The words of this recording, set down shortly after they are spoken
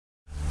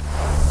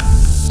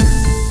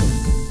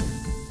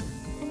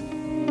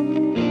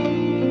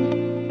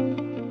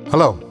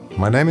Hello,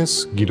 my name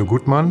is Guido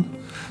Gutmann.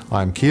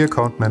 I'm Key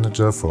Account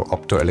Manager for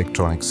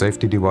Optoelectronic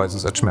Safety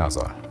Devices at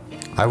Schmersal.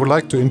 I would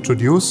like to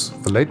introduce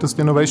the latest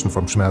innovation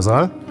from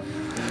Schmersal,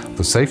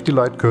 the safety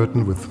light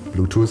curtain with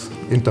Bluetooth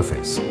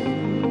interface.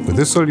 With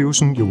this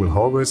solution you will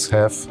always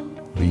have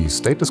the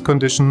status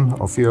condition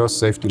of your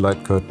safety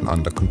light curtain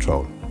under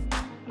control.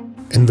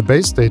 In the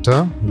base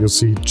data you'll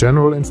see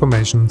general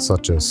information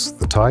such as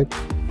the type,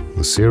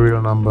 the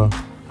serial number,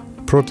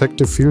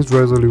 protective field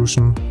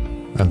resolution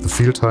and the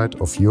field height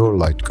of your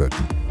light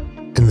curtain.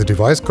 In the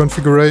device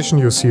configuration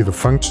you see the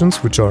functions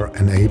which are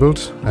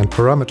enabled and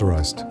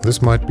parameterized.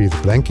 This might be the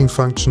blanking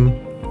function,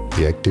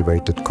 the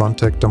activated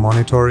contactor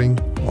monitoring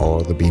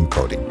or the beam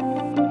coding.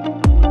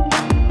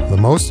 The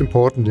most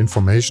important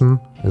information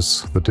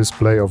is the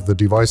display of the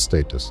device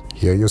status.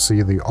 Here you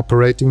see the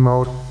operating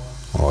mode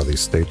or the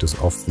status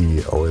of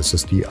the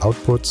OSSD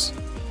outputs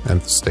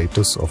and the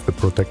status of the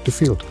protective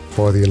field.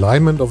 For the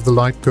alignment of the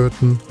light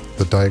curtain,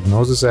 the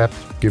diagnosis app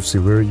gives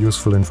you very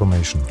useful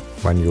information.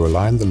 When you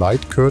align the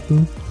light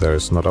curtain, there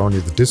is not only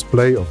the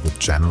display of the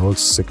general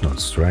signal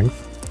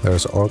strength, there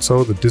is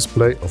also the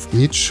display of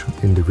each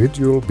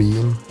individual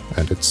beam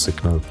and its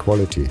signal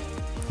quality.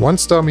 1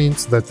 star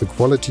means that the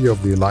quality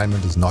of the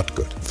alignment is not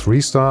good. 3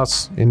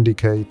 stars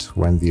indicate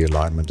when the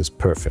alignment is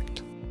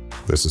perfect.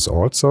 This is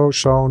also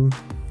shown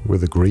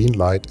with a green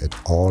light at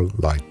all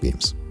light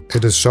beams.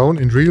 It is shown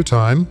in real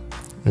time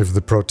if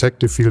the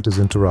protective field is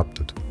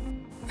interrupted.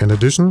 In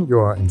addition, you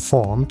are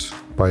informed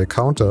by a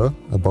counter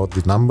about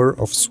the number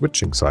of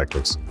switching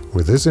cycles.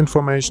 With this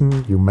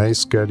information, you may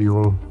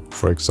schedule,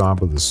 for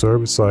example, the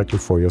service cycle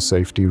for your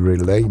safety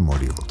relay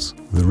modules.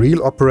 The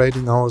real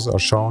operating hours are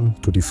shown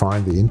to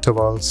define the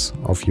intervals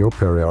of your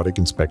periodic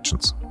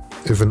inspections.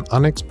 If an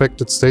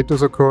unexpected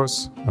status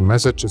occurs, a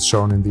message is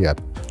shown in the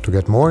app. To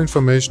get more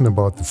information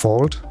about the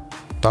fault,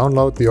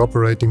 download the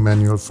operating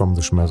manual from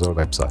the Schmersal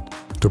website.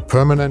 To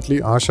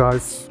permanently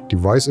archive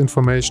device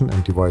information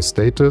and device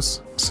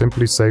status,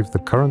 simply save the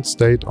current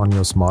state on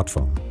your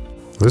smartphone.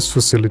 This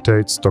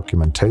facilitates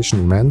documentation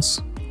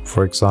events,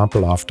 for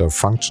example after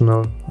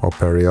functional or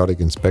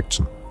periodic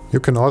inspection. You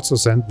can also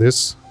send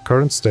this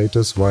current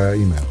status via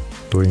email.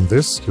 Doing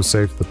this, you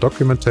save the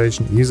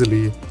documentation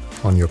easily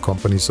on your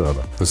company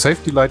server. The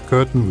safety light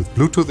curtain with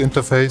Bluetooth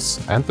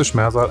interface and the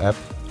Schmersal app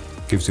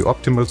gives you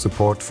optimal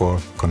support for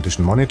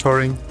condition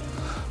monitoring,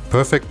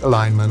 perfect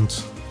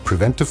alignment,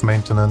 preventive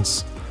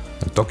maintenance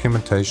and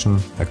documentation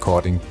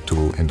according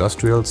to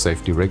industrial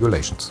safety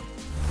regulations.